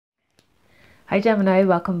Hi Gemini,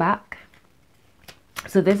 welcome back.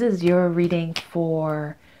 So this is your reading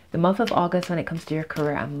for the month of August when it comes to your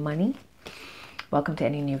career and money. Welcome to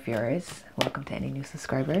any new viewers. Welcome to any new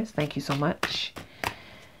subscribers. Thank you so much.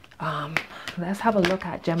 Let's have a look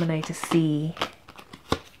at Gemini to see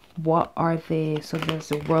what are they. So there's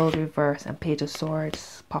the World Reverse and Page of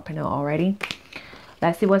Swords popping out already.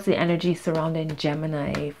 Let's see what's the energy surrounding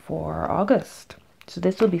Gemini for August. So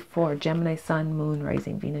this will be for Gemini, Sun, Moon,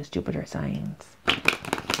 Rising, Venus, Jupiter signs.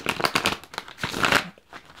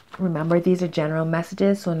 Remember, these are general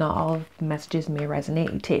messages, so not all of the messages may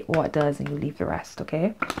resonate. You take what does and you leave the rest,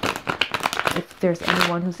 okay? If there's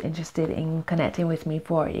anyone who's interested in connecting with me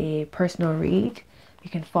for a personal read, you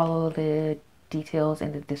can follow the details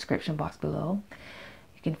in the description box below.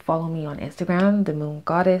 You can follow me on Instagram, the Moon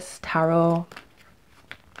Goddess Tarot.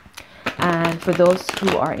 And for those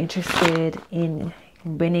who are interested in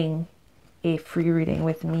winning a free reading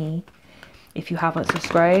with me, if you haven't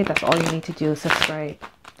subscribed, that's all you need to do is subscribe.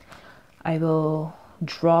 I will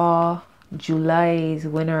draw July's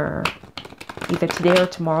winner either today or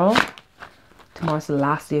tomorrow. Tomorrow's the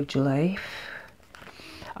last day of July.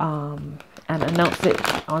 And announce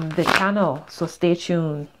it on the channel, so stay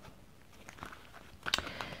tuned.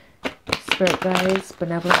 Spirit guides,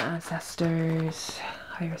 benevolent ancestors,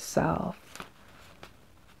 higher self,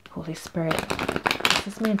 Holy Spirit,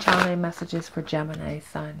 assist me in channeling messages for Gemini,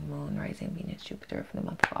 Sun, Moon, Rising, Venus, Jupiter for the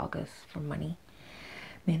month of August for money.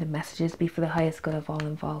 May the messages be for the highest good of all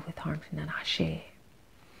involved with harmony and Ashe.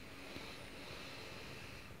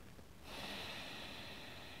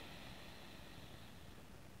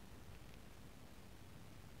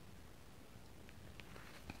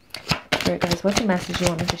 Spirit guys, what's the message you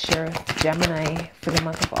want me to share with Gemini for the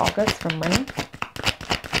month of August for money?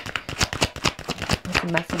 What's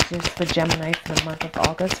the messages for Gemini for the month of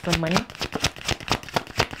August for money?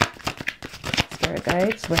 Spirit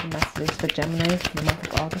guides, what are the messages for Gemini for the month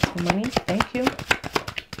of August for money? Thank you.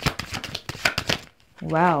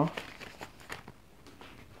 Wow.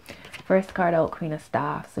 First card out, Queen of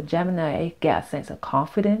Staffs. So Gemini, I get a sense of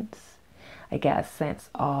confidence. I get a sense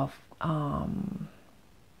of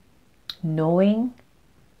knowing,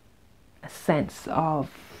 a sense of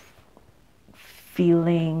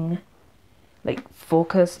feeling like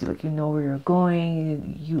focused, like you know where you're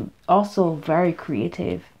going. You also very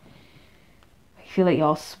creative. I feel like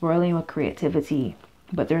y'all swirling with creativity,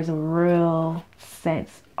 but there's a real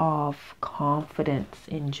sense of confidence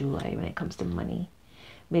in July when it comes to money.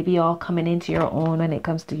 Maybe y'all coming into your own when it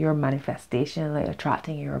comes to your manifestation, like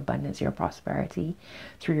attracting your abundance, your prosperity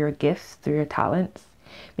through your gifts, through your talents.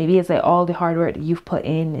 Maybe it's like all the hard work that you've put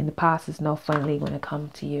in the past is now finally going to come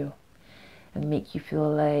to you and make you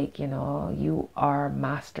feel like, you know, you are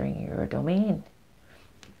mastering your domain.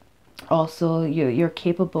 Also, you're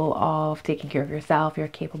capable of taking care of yourself. You're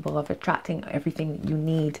capable of attracting everything that you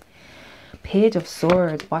need. Page of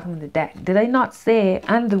Swords, bottom of the deck. Did I not say?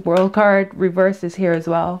 And the World card reverse is here as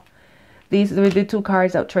well. These were the two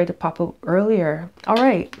cards that tried to pop up earlier. All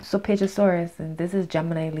right, so Page of Swords, and this is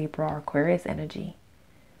Gemini, Libra, or Aquarius energy.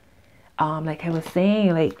 Like I was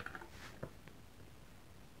saying, like,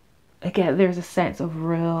 again, there's a sense of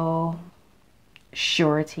real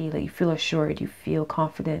surety. Like you feel assured, you feel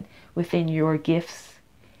confident within your gifts.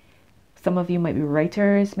 Some of you might be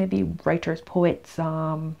writers, maybe writers, poets,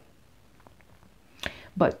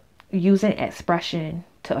 but using expression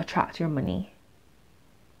to attract your money.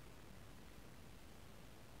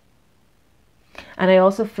 And I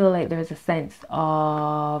also feel like there's a sense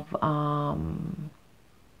of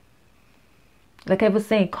like I was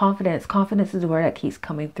saying, confidence. Confidence is the word that keeps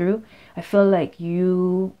coming through. I feel like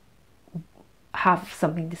you have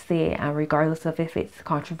something to say, and regardless of if it's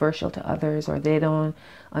controversial to others or they don't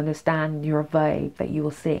understand your vibe, that you will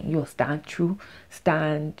say, you'll stand true,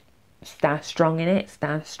 stand strong in it,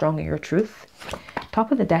 stand strong in your truth.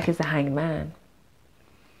 Top of the deck is the Hanged Man.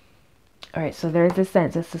 All right, so there's a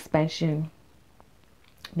sense of suspension.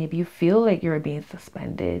 Maybe you feel like you're being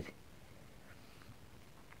suspended.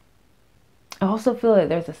 I also feel like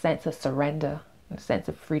there's a sense of surrender, a sense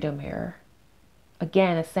of freedom here.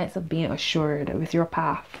 Again, a sense of being assured with your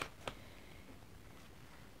path.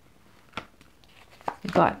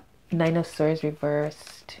 You've got Nine of Swords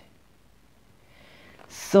reversed.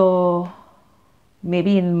 So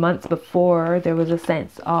maybe in months before, there was a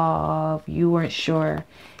sense of you weren't sure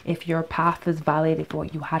if your path was valid, if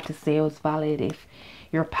what you had to say was valid, if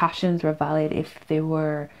your passions were valid, if they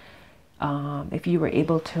were, if you were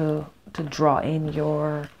able to draw in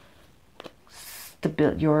your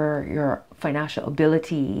your financial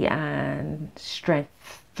ability and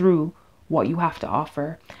strength through what you have to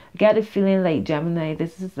offer. I get a feeling like Gemini,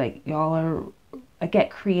 this is like y'all are I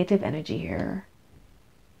get creative energy here.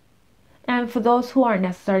 And for those who aren't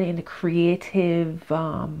necessarily in the creative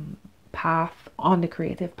path, on the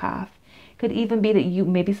creative path, could even be that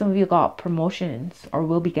maybe some of you got promotions or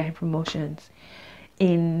will be getting promotions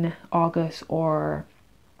in August, or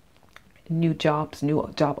new job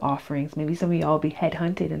offerings. Maybe some of y'all be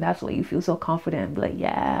headhunted, and that's why you feel so confident and be like,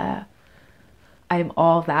 yeah, I'm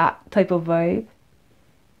all that type of vibe.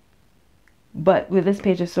 But with this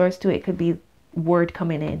Page of Swords too, it could be word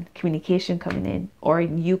coming in, communication coming in, or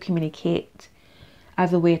you communicate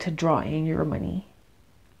as a way to draw in your money.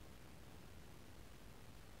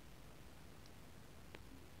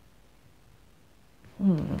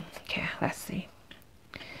 Okay, let's see.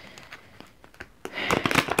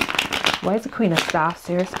 Why is the Queen of Staffs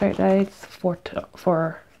here, Spirit Guides,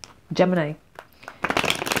 for Gemini?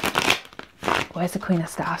 Why is the Queen of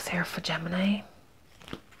Staffs here for Gemini?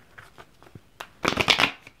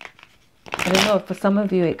 I don't know, for some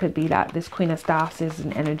of you it could be that this Queen of Staffs is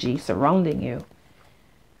an energy surrounding you,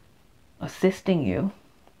 assisting you.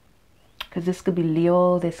 Because this could be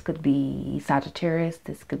Leo, this could be Sagittarius,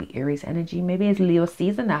 this could be Aries energy. Maybe it's Leo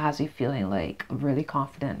season that has you feeling like really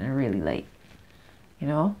confident and really like, you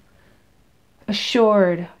know,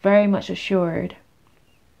 assured, very much assured.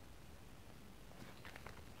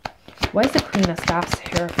 Why is the Queen of Staffs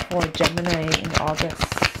here for Gemini in August?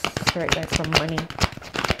 Spirit Guides, for money.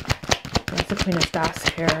 Why is the Queen of Staffs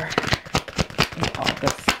here in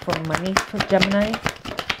August for money for Gemini?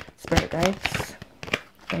 Spirit Guides,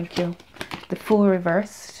 thank you. The Fool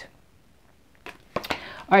reversed.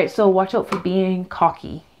 All right, so watch out for being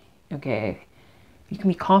cocky. Okay, you can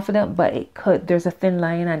be confident, but it could, there's a thin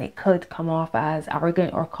line and it could come off as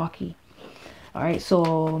arrogant or cocky. All right,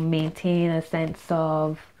 so maintain a sense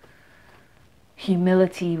of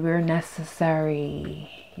humility where necessary.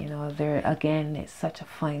 You know, there again, it's such a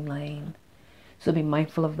fine line, so be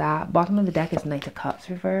mindful of that. Bottom of the deck is Knight of Cups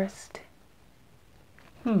reversed.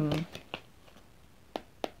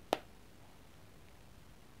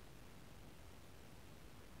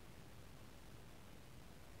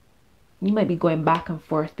 You might be going back and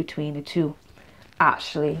forth between the two.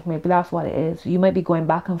 Actually, maybe that's what it is. You might be going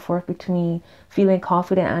back and forth between feeling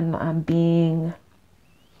confident and being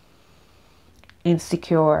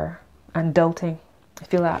insecure and doubting. I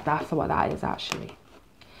feel like that's what that is actually.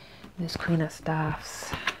 This Queen of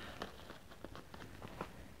Staffs.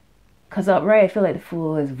 Because upright, I feel like the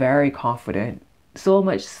Fool is very confident. So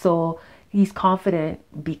much so, he's confident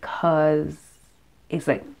because it's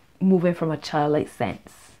like moving from a childlike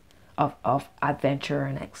sense of adventure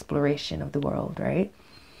and exploration of the world, right?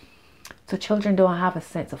 So children don't have a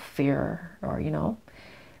sense of fear, or, you know,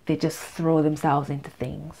 they just throw themselves into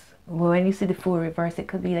things. When you see the Fool reverse, it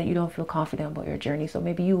could be that you don't feel confident about your journey. So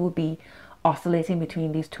maybe you will be oscillating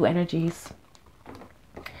between these two energies.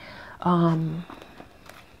 Wheel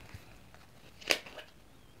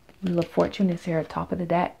of Fortune is here at top of the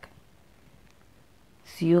deck.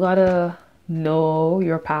 So you gotta know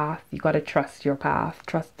your path. You gotta trust your path.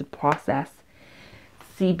 Trust the process.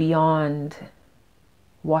 See beyond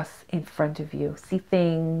what's in front of you. See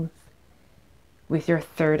things with your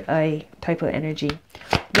third eye type of energy.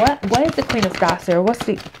 What is the Queen of Staffs here? What's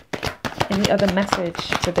the any other message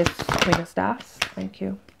for this Queen of Staffs? Thank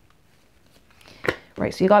you.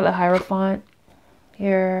 Right, so you got the Hierophant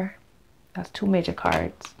here. That's two major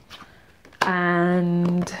cards.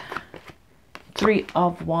 And Three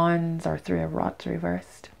of Wands or Three of Rods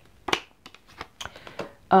reversed.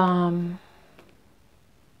 Yeah,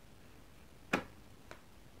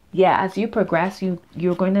 as you progress,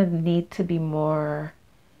 you're going to need to be more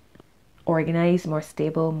organized, more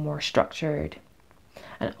stable, more structured.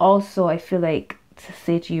 And also, I feel like to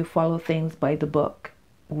say to you, follow things by the book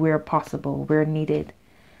where possible, where needed.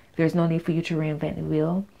 There's no need for you to reinvent the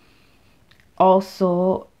wheel.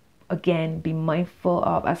 Also, again, be mindful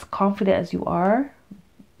of, as confident as you are,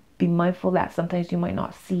 be mindful that sometimes you might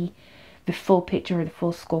not see the full picture or the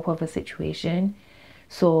full scope of a situation.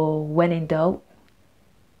 So when in doubt,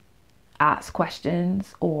 ask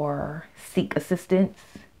questions or seek assistance.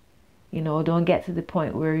 You know, don't get to the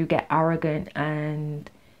point where you get arrogant and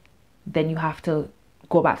then you have to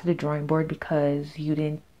go back to the drawing board because you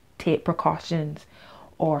didn't take precautions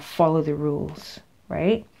or follow the rules,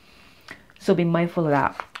 right? So be mindful of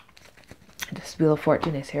that. This Wheel of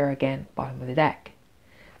Fortune is here again, bottom of the deck.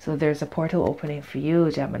 So there's a portal opening for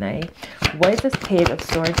you, Gemini. Why is this Page of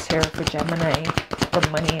Swords here for Gemini for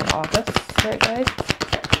money in August, right, guys?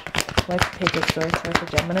 Why is the Page of Swords here for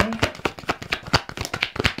Gemini?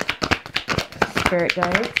 Spirit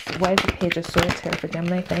guides, why is the Page of Swords here for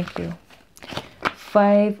Gemini? Thank you.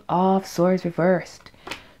 Five of Swords reversed.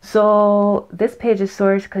 So this Page of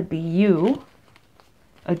Swords could be you,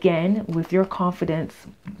 again, with your confidence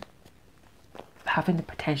having the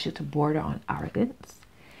potential to border on arrogance.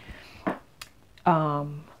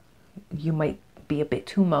 You might be a bit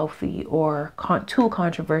too mouthy or too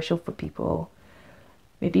controversial for people.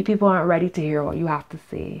 Maybe people aren't ready to hear what you have to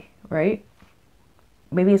say, right?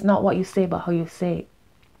 Maybe it's not what you say, but how you say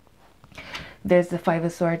it. There's the Five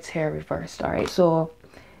of Swords here reversed. All right, so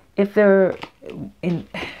if they're in,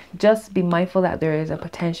 just be mindful that there is a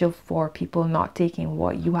potential for people not taking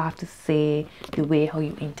what you have to say the way how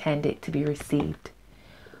you intend it to be received.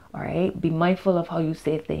 All right, be mindful of how you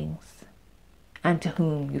say things and to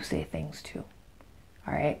whom you say things to.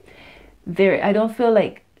 All right, I don't feel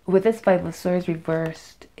like with this Five of Swords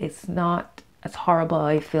reversed, it's not as horrible,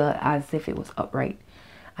 I feel, as if it was upright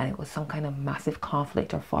and it was some kind of massive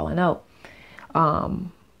conflict or falling out.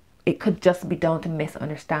 It could just be down to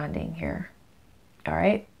misunderstanding here. All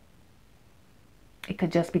right, it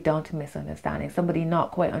could just be down to misunderstanding, somebody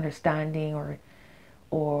not quite understanding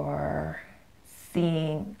or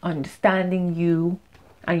understanding you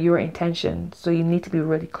and your intentions. So you need to be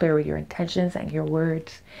really clear with your intentions and your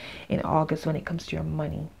words in August when it comes to your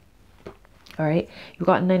money. All right, you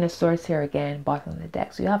got Nine of Swords here again, bottom of the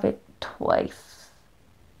deck, so you have it twice.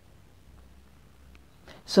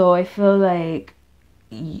 So I feel like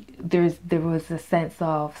there was a sense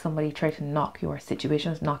of somebody trying to knock your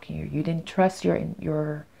situations, knocking you didn't trust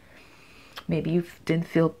your maybe you didn't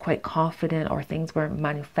feel quite confident, or things weren't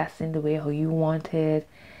manifesting the way how you wanted.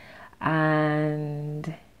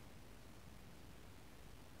 And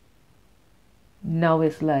now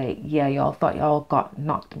it's like, yeah, y'all thought y'all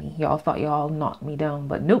knocked me down,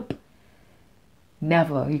 but nope,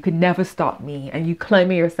 never. You could never stop me, and you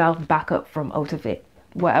climbing yourself back up from out of it,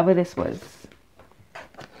 whatever this was.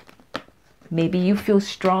 Maybe you feel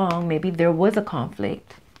strong, maybe there was a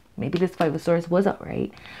conflict, maybe this Five of Swords was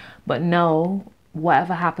upright, but no,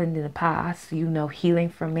 whatever happened in the past, you know, healing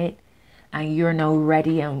from it, and you're now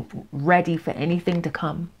ready for anything to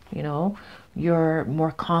come. You know, you're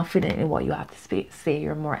more confident in what you have to say.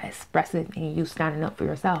 You're more expressive in you standing up for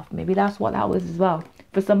yourself. Maybe that's what that was as well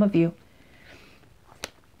for some of you.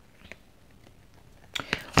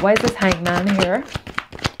 Why is this Hangman here?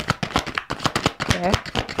 Okay,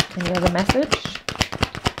 any other message?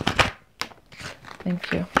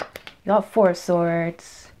 Thank you. You got Four of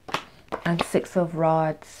Swords and Six of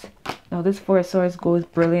Rods. Now this Four of Swords goes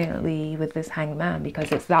brilliantly with this Hangman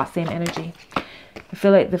because it's that same energy. I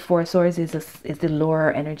feel like the Four of Swords is the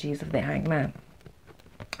lower energies of the Hangman.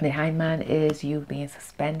 The Hangman is you being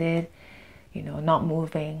suspended, you know, not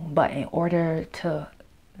moving, but in order to,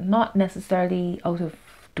 not necessarily out of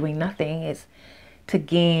doing nothing, is to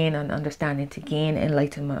gain an understanding, to gain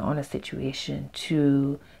enlightenment on a situation,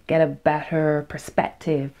 to get a better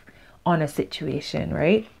perspective on a situation,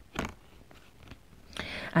 right?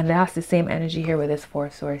 And that's the same energy here with this Four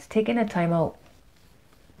of Swords, taking a time out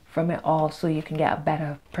from it all so you can get a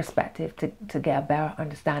better perspective, to get a better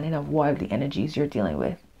understanding of what the energies you're dealing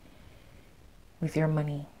with your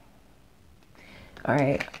money. All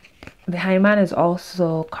right, the Hangman is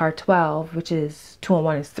also card 12, which is 2 and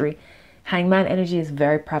 1 is 3. Hangman energy is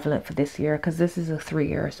very prevalent for this year because this is a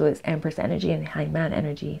 3-year, so it's Empress energy and Hangman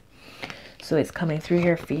energy, so it's coming through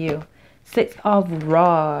here for you. Six of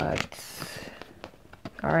Rods.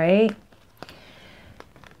 All right,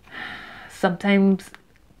 sometimes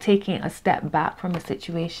taking a step back from a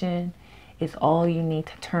situation is all you need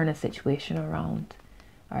to turn a situation around.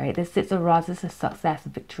 All right, this Six of Rods is a success,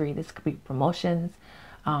 victory. This could be promotions,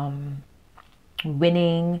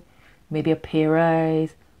 winning, maybe a pay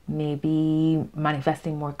rise, maybe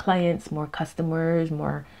manifesting more clients, more customers,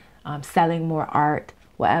 more selling more art,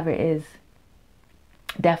 whatever it is.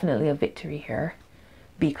 Definitely a victory here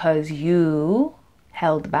because you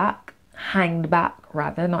held back, hanged back,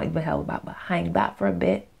 rather, not even held back, but hanged back for a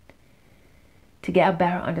bit to get a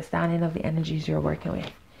better understanding of the energies you're working with.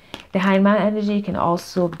 The Hangman energy can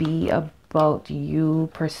also be about you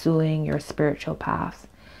pursuing your spiritual path.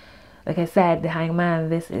 Like I said, the Hangman,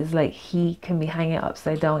 this is like he can be hanging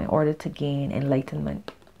upside down in order to gain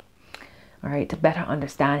enlightenment. All right, to better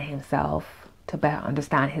understand himself, to better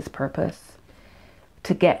understand his purpose,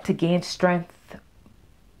 to gain strength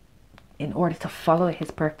in order to follow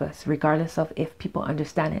his purpose, regardless of if people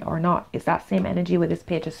understand it or not. It's that same energy with this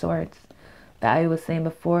Page of Swords that I was saying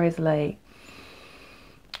before, is like,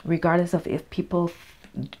 regardless of if people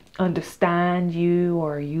understand you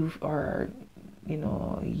or you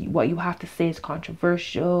know what you have to say is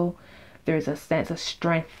controversial, there's a sense of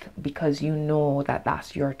strength because you know that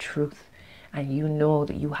that's your truth and you know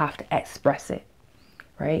that you have to express it,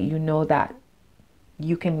 right? You know that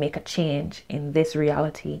you can make a change in this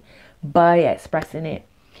reality by expressing it.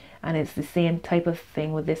 And it's the same type of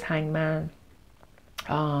thing with this hangman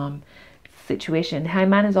situation.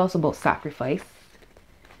 Hangman is also about sacrifice.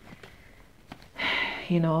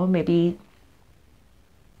 You know, maybe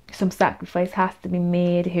some sacrifice has to be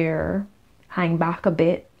made here. Hang back a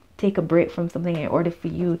bit, take a break from something in order for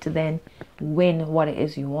you to then win what it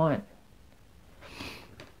is you want.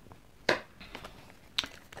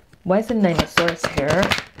 Why is the Nine of Swords here?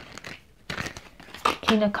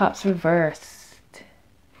 King of Cups reversed.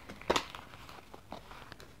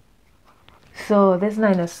 So this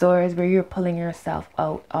Nine of Swords, where you're pulling yourself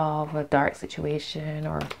out of a dark situation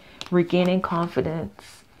or regaining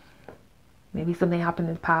confidence. Maybe something happened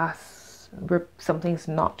in the past where something's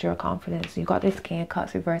knocked your confidence. You got this King of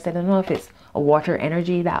Cups reversed. I don't know if it's a water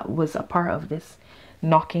energy that was a part of this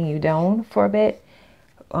knocking you down for a bit.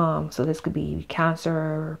 So this could be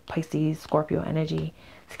Cancer, Pisces, Scorpio energy.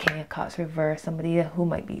 This King of Cups reversed. Somebody who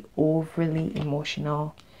might be overly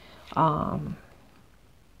emotional.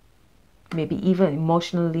 Maybe even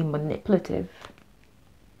emotionally manipulative.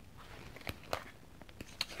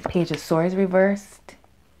 Page of Swords reversed.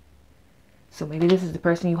 So maybe this is the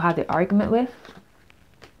person you had the argument with.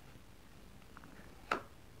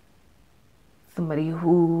 Somebody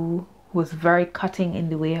who was very cutting in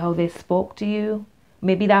the way how they spoke to you.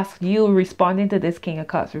 Maybe that's you responding to this King of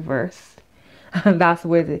Cups reversed. And that's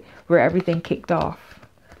where everything kicked off.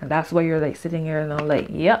 And that's why you're like sitting here and I'm like,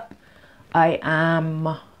 yep, I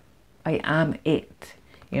am it.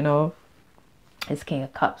 You know, this King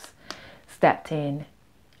of Cups stepped in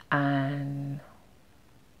and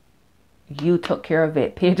you took care of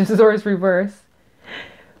it. Page of Swords reverse.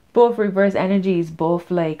 Both reverse energies, both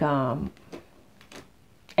like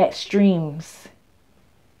extremes.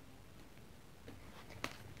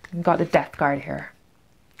 You got the Death card here.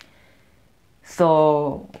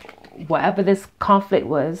 So whatever this conflict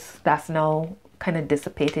was, that's now kind of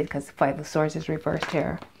dissipated because the Five of Swords is reversed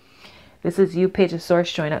here. This is you, Page of Swords,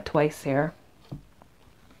 showing up twice here.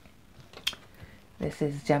 This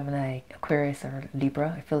is Gemini, Aquarius, or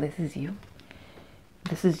Libra. I feel this is you.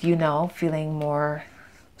 This is you now feeling more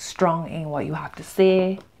strong in what you have to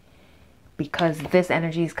say, because this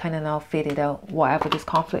energy is kind of now faded out, whatever this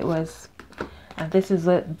conflict was. And this is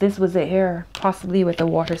it. This was it here, possibly with the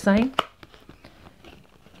water sign.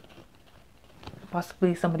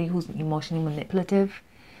 Possibly somebody who's emotionally manipulative.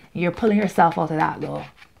 You're pulling yourself out of that though.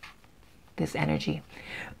 This energy.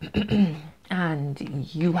 And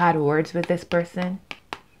you had words with this person.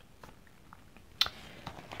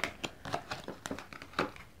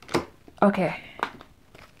 Okay.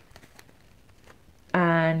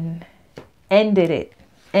 And ended it.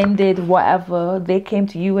 Ended whatever they came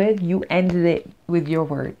to you with. You ended it with your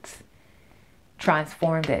words.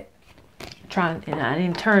 Transformed it. And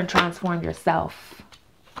in turn transformed yourself.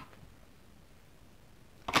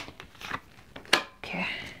 Okay.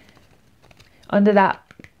 Under that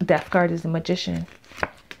Death card is the Magician.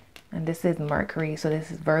 And this is Mercury. So this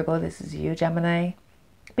is Virgo. This is you, Gemini.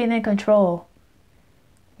 Being in control.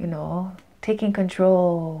 You know, taking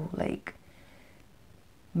control, like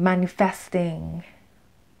manifesting,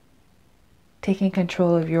 taking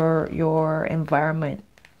control of your environment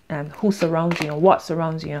and who surrounds you and what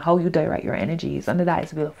surrounds you and how you direct your energies. Under that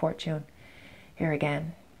is Wheel of Fortune. Here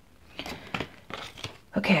again.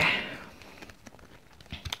 Okay.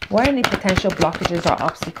 What are any potential blockages or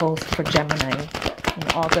obstacles for Gemini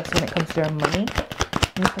in August when it comes to their money?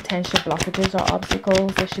 Any potential blockages or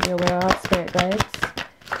obstacles they should be aware of, Spirit guides?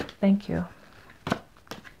 Thank you.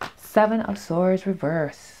 Seven of Swords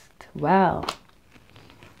reversed. Well.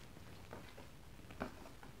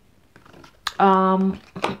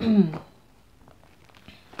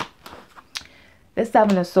 This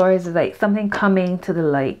Seven of Swords is like something coming to the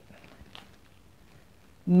light.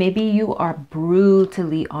 Maybe you are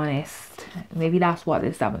brutally honest. Maybe that's what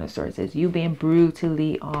this Seven of Swords is. You being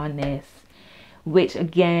brutally honest. Which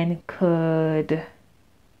again could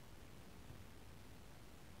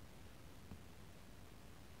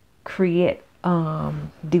create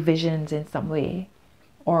divisions in some way.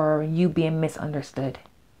 Or you being misunderstood.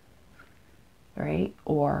 Right?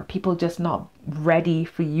 Or people just not ready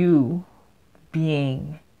for you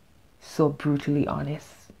being so brutally honest.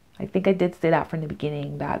 I think I did say that from the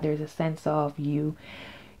beginning, that there's a sense of you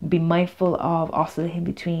be mindful of oscillating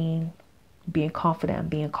between being confident and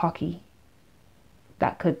being cocky.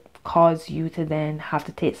 That could cause you to then have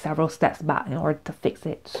to take several steps back in order to fix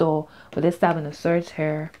it. So with this Seven of Swords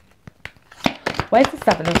here, why is the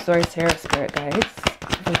Seven of Swords here, Spirit guides,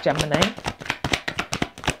 for Gemini?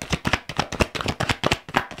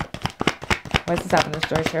 Why is the Seven of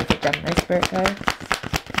Swords here for Gemini, Spirit guides?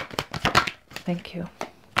 Thank you.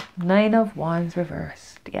 9 of Wands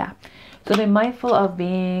reversed. Yeah. So be mindful of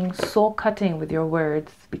being soul cutting with your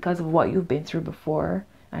words because of what you've been through before.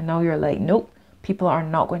 And now you're like, nope, people are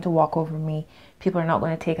not going to walk over me. People are not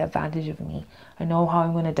going to take advantage of me. I know how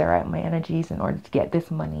I'm going to direct my energies in order to get this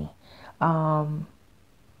money. Y'all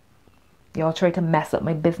tried to mess up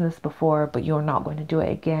my business before, but you're not going to do it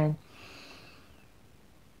again.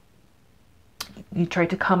 You tried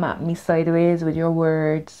to come at me sideways with your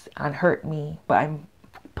words and hurt me, but I'm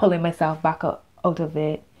pulling myself back out of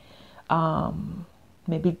it.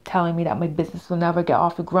 Maybe telling me that my business will never get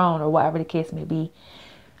off the ground or whatever the case may be.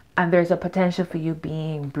 And there's a potential for you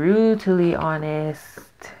being brutally honest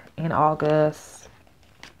in August.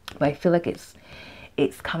 But I feel like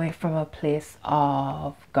it's coming from a place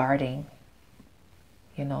of guarding.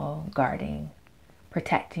 You know, guarding,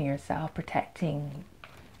 protecting yourself, protecting,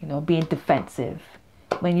 you know, being defensive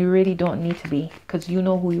when you really don't need to be, because you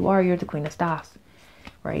know who you are. You're the Queen of Staffs,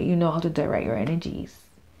 right? You know how to direct your energies.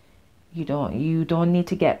 You don't need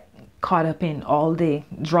to get caught up in all the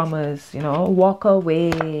dramas, you know. Walk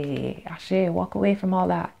away. Actually, walk away from all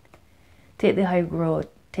that. Take the high road.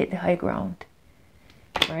 Take the high ground,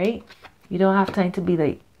 right? You don't have time to be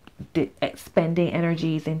like expending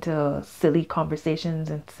energies into silly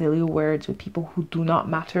conversations and silly words with people who do not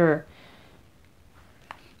matter.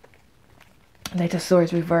 Knight of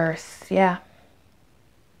Swords reverse. Yeah.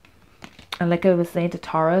 And like I was saying to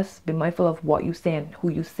Taurus, be mindful of what you say and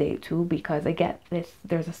who you say it to, because I get this,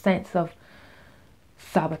 there's a sense of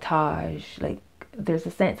sabotage. Like there's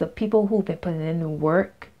a sense of people who've been putting in the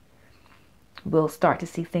work will start to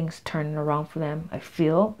see things turning around for them, I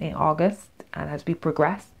feel, in August and as we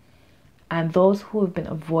progress. And those who have been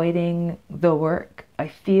avoiding the work, I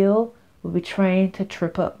feel, will be trying to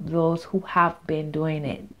trip up those who have been doing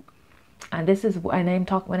it. And this is, and I'm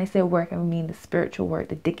talking, when I say work, I mean the spiritual work,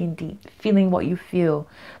 the digging deep, feeling what you feel,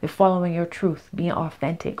 the following your truth, being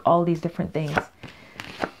authentic, all these different things.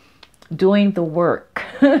 Doing the work.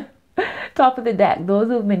 Top of the deck, those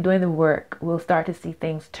who've been doing the work will start to see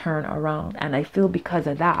things turn around. And I feel because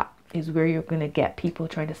of that is where you're going to get people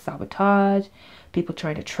trying to sabotage, people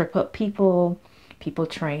trying to trip up people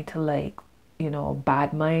trying to, like, you know,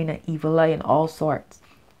 bad mind and evil eye and all sorts.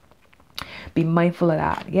 Be mindful of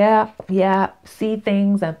that. Yeah. See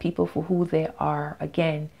things and people for who they are.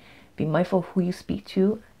 Again, be mindful of who you speak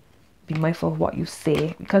to. Be mindful of what you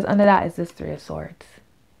say, because under that is this 3 of Swords,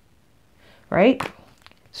 right?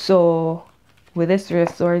 So with this 3 of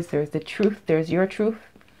Swords, there's the truth, there's your truth,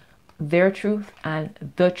 their truth,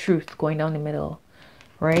 and the truth going down the middle,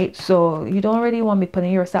 right? So you don't really want to be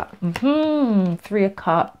putting yourself 3 of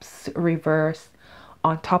Cups reverse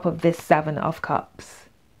on top of this 7 of Cups.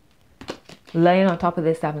 Laying on top of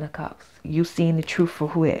this 7 of Cups, you seeing the truth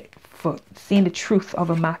for seeing the truth of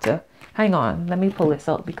a matter. Hang on, let me pull this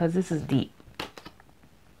out because this is deep.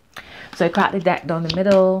 So I cracked the deck down the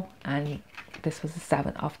middle, and this was the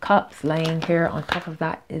 7 of Cups. Laying here on top of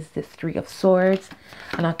that is the 3 of Swords,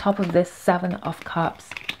 and on top of this 7 of Cups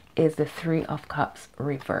is the 3 of Cups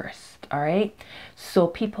reversed. All right, so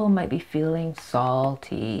people might be feeling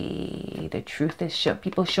salty. The truth is,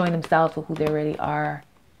 people showing themselves for who they really are.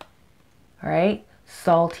 All right,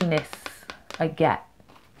 saltiness, I get.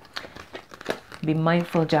 Be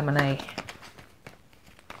mindful, Gemini.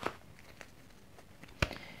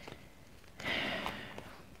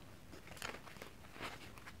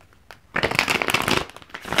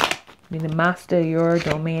 Be the master of your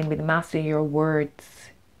domain. Be the master of your words.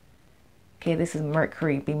 Okay, this is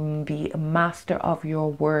Mercury. Be a master of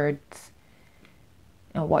your words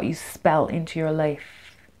and what you spell into your life.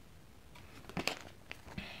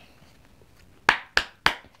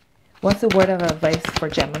 What's the word of advice for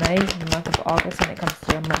Gemini in the month of August when it comes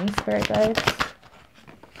to your money, spirit guides?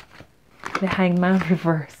 The Hangman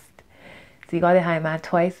reversed. So you got the Hangman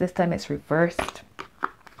twice. This time it's reversed.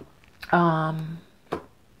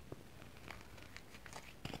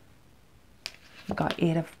 You got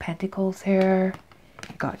 8 of Pentacles here.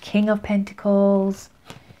 You got King of Pentacles.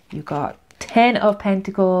 You got 10 of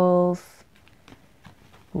Pentacles.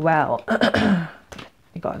 Well,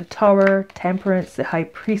 you got the Tower, Temperance, the High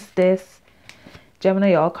Priestess.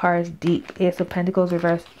 Gemini, all cards deep. Ace of Pentacles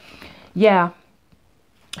reversed. Yeah.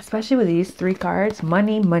 Especially with these 3 cards.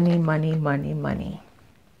 Money, money, money, money, money.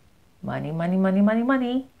 Money, money, money, money,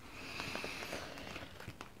 money.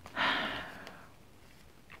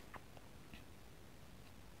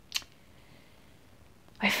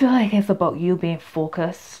 I feel like it's about you being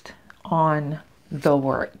focused on the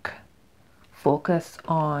work. Focus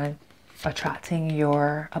on attracting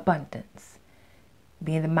your abundance,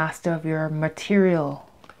 being the master of your material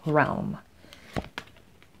realm,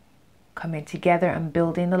 coming together and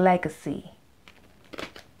building a legacy.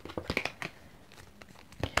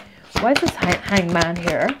 Why is this hangman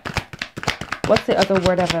here? What's the other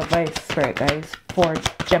word of advice, Spirit guys, for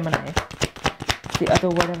Gemini? The other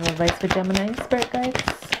word of advice for Gemini, Spirit guys?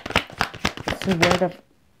 It's the word of,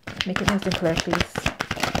 make it nice and clear, please.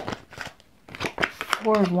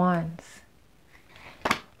 4 of Wands.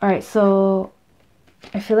 Alright, so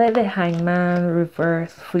I feel like the hangman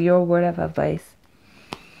reverse for your word of advice.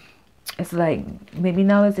 It's like, maybe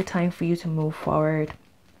now is the time for you to move forward.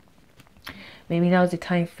 Maybe now is the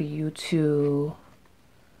time for you to,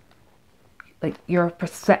 like, your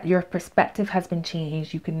perspective has been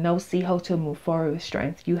changed. You can now see how to move forward with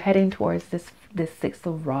strength. You heading towards this 6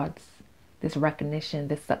 of Rods, this recognition,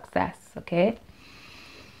 this success, okay?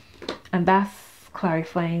 And that's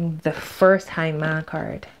clarifying the first hangman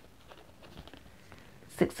card.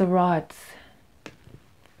 6 of Rods.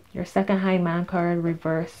 Your second hangman card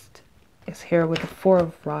reversed is here with the 4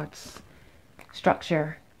 of Rods.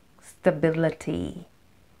 Structure, stability,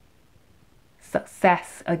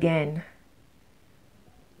 success again.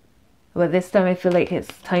 But this time I feel like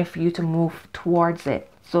it's time for you to move towards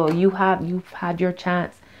it. So you've had your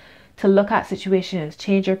chance to look at situations,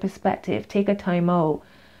 change your perspective, take a time out,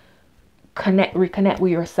 reconnect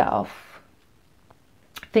with yourself.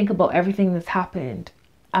 Think about everything that's happened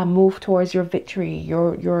and move towards your victory,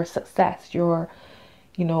 your success, your,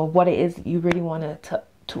 you know, what it is you really want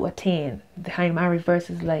to attain. The hangman reverse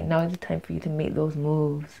is like, now is the time for you to make those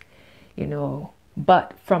moves, you know,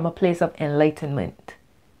 but from a place of enlightenment,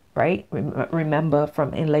 right? Remember,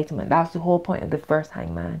 from enlightenment. That's the whole point of the first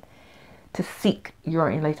hangman, to seek your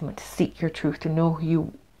enlightenment, to seek your truth, to know who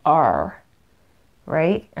you are,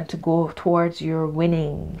 right? And to go towards your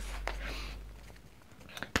winnings.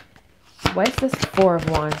 Why is this 4 of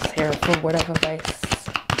Wands here for word of advice?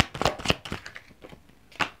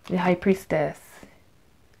 The High Priestess.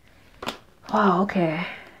 Wow, okay.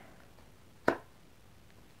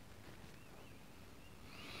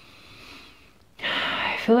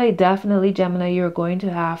 I feel like definitely, Gemini, you're going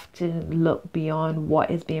to have to look beyond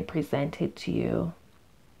what is being presented to you.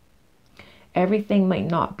 Everything might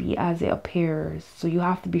not be as it appears, so you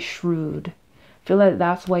have to be shrewd. I feel like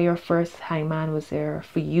that's why your first hangman was there,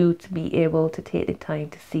 for you to be able to take the time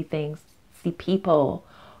to see things, see people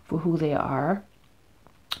for who they are.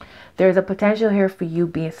 There's a potential here for you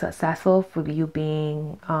being successful, for you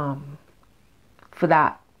being, for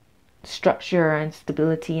that structure and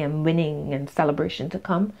stability and winning and celebration to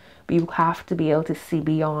come. But you have to be able to see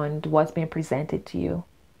beyond what's being presented to you.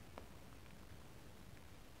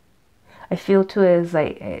 I feel too is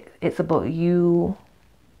like it's about you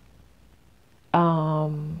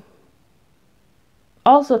also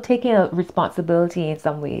taking a responsibility in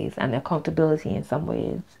some ways and accountability in some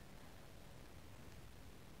ways.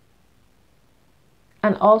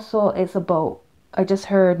 And also it's about, I just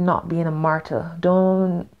heard, not being a martyr.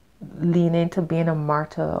 Don't lean into being a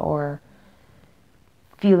martyr or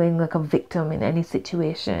feeling like a victim in any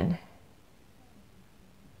situation.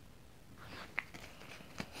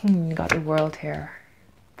 You got the World here.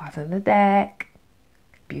 Bottom of the deck.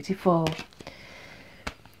 Beautiful.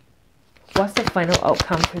 What's the final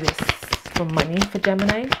outcome for this, for money for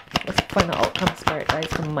Gemini? What's the final outcome, Spirit guys,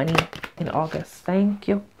 for money in August? Thank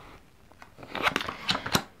you.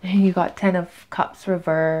 And you got 10 of Cups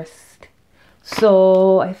reversed.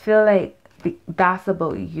 So I feel like that's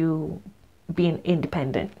about you being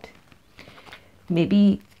independent.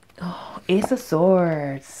 Maybe, oh, Ace of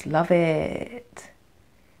Swords. Love it.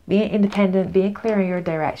 Being independent, being clear in your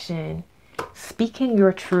direction, speaking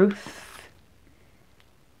your truth,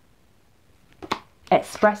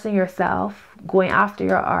 expressing yourself, going after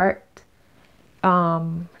your art.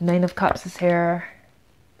 9 of Cups is here,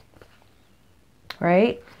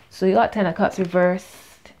 right? So you got 10 of Cups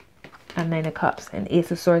reversed and 9 of Cups and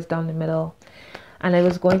Ace of Swords down the middle. And I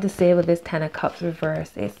was going to say with this 10 of Cups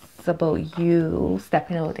reversed, it's about you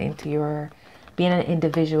stepping out into your, being an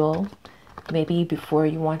individual. Maybe before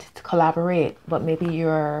you wanted to collaborate, but maybe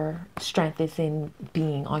your strength is in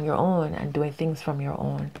being on your own and doing things from your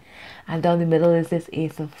own. And down the middle is this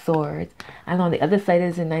Ace of Swords. And on the other side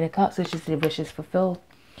is the 9 of Cups, which is the wishes fulfilled.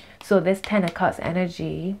 So this 10 of Cups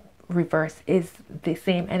energy reverse is the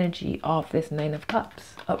same energy of this 9 of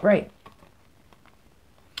Cups upright.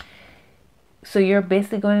 So you're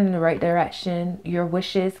basically going in the right direction. Your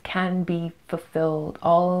wishes can be fulfilled.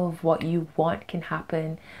 All of what you want can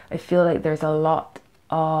happen. I feel like there's a lot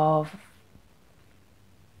of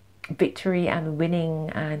victory and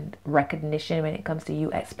winning and recognition when it comes to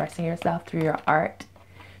you expressing yourself through your art,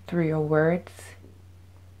 through your words.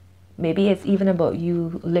 Maybe it's even about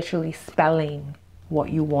you literally spelling what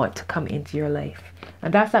you want to come into your life.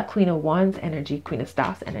 And that's that Queen of Wands energy, Queen of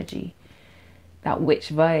Staffs energy, that witch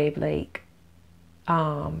vibe, like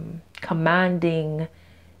commanding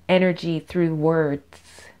energy through words,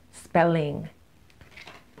 spelling,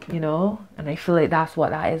 you know. And I feel like that's what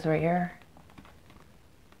that is right here.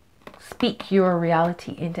 Speak your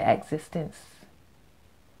reality into existence.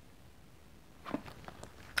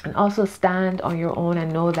 And also stand on your own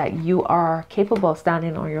and know that you are capable of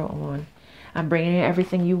standing on your own and bringing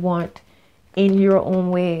everything you want in your own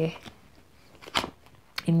way.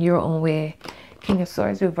 In your own way. King of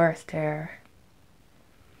Swords reversed here.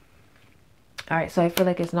 Alright, so I feel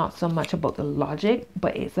like it's not so much about the logic,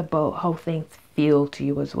 but it's about how things feel to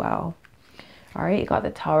you as well. Alright, you got the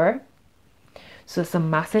Tower. So some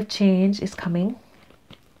massive change is coming.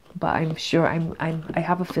 But I'm sure I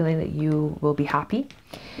have a feeling that you will be happy.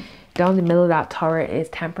 Down the middle of that Tower is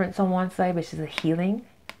Temperance on one side, which is a healing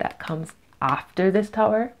that comes after this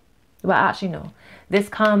Tower. Well, actually no, this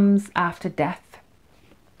comes after death.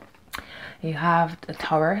 You have a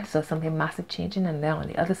Tower, so something massive changing, and then on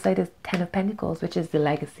the other side is Ten of Pentacles, which is the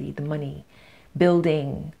legacy, the money,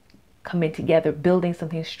 building, coming together, building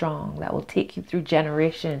something strong that will take you through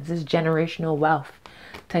generations. This is generational wealth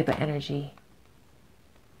type of energy.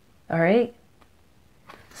 All right,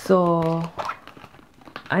 so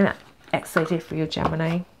I'm excited for you,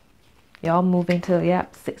 Gemini. Y'all moving to,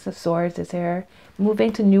 yep, Six of Swords is here.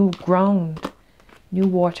 Moving to new ground, new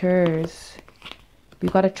waters. You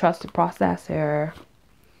got to trust the process here.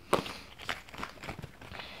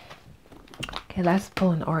 Okay, let's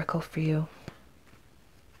pull an oracle for you.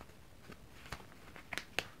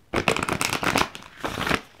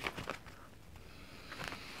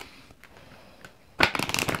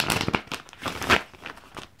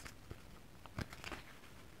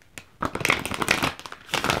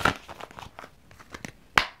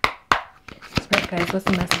 Guys, what's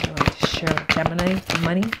the message I want to share with Gemini for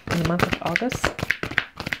money in the month of August?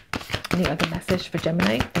 Any other message for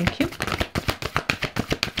Gemini? Thank you.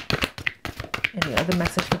 Any other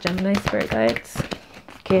message for Gemini, spirit guides?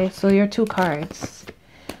 Okay, so your two cards.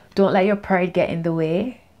 Don't let your pride get in the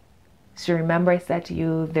way. So remember I said to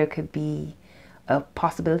you there could be a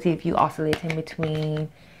possibility of you oscillating between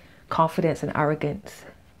confidence and arrogance.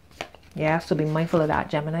 Yeah, so be mindful of that,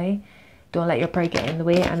 Gemini. Don't let your pride get in the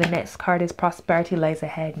way. And the next card is Prosperity Lies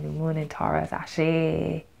Ahead. New Moon in Taurus.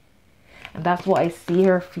 Ashe. And that's what I see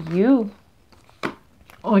here for you.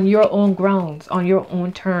 On your own grounds. On your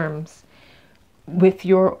own terms. With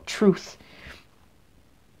your truth.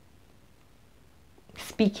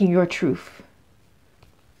 Speaking your truth.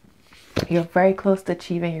 You're very close to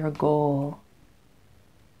achieving your goal.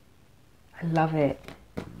 I love it.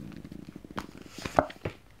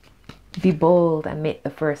 Be bold and make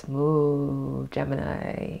the first move,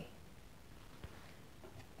 Gemini.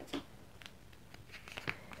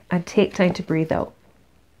 And take time to breathe out.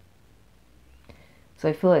 So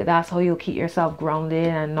I feel like that's how you'll keep yourself grounded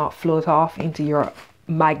and not float off into your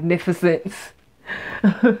magnificence.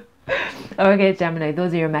 Okay, Gemini,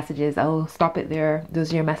 those are your messages. I'll stop it there.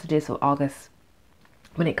 Those are your messages for August.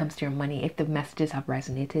 When it comes to your money, if the messages have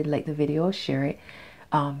resonated, like the video, share it.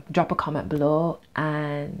 Drop a comment below,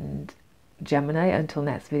 and Gemini, until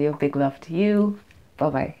next video, big love to you. Bye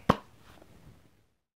bye.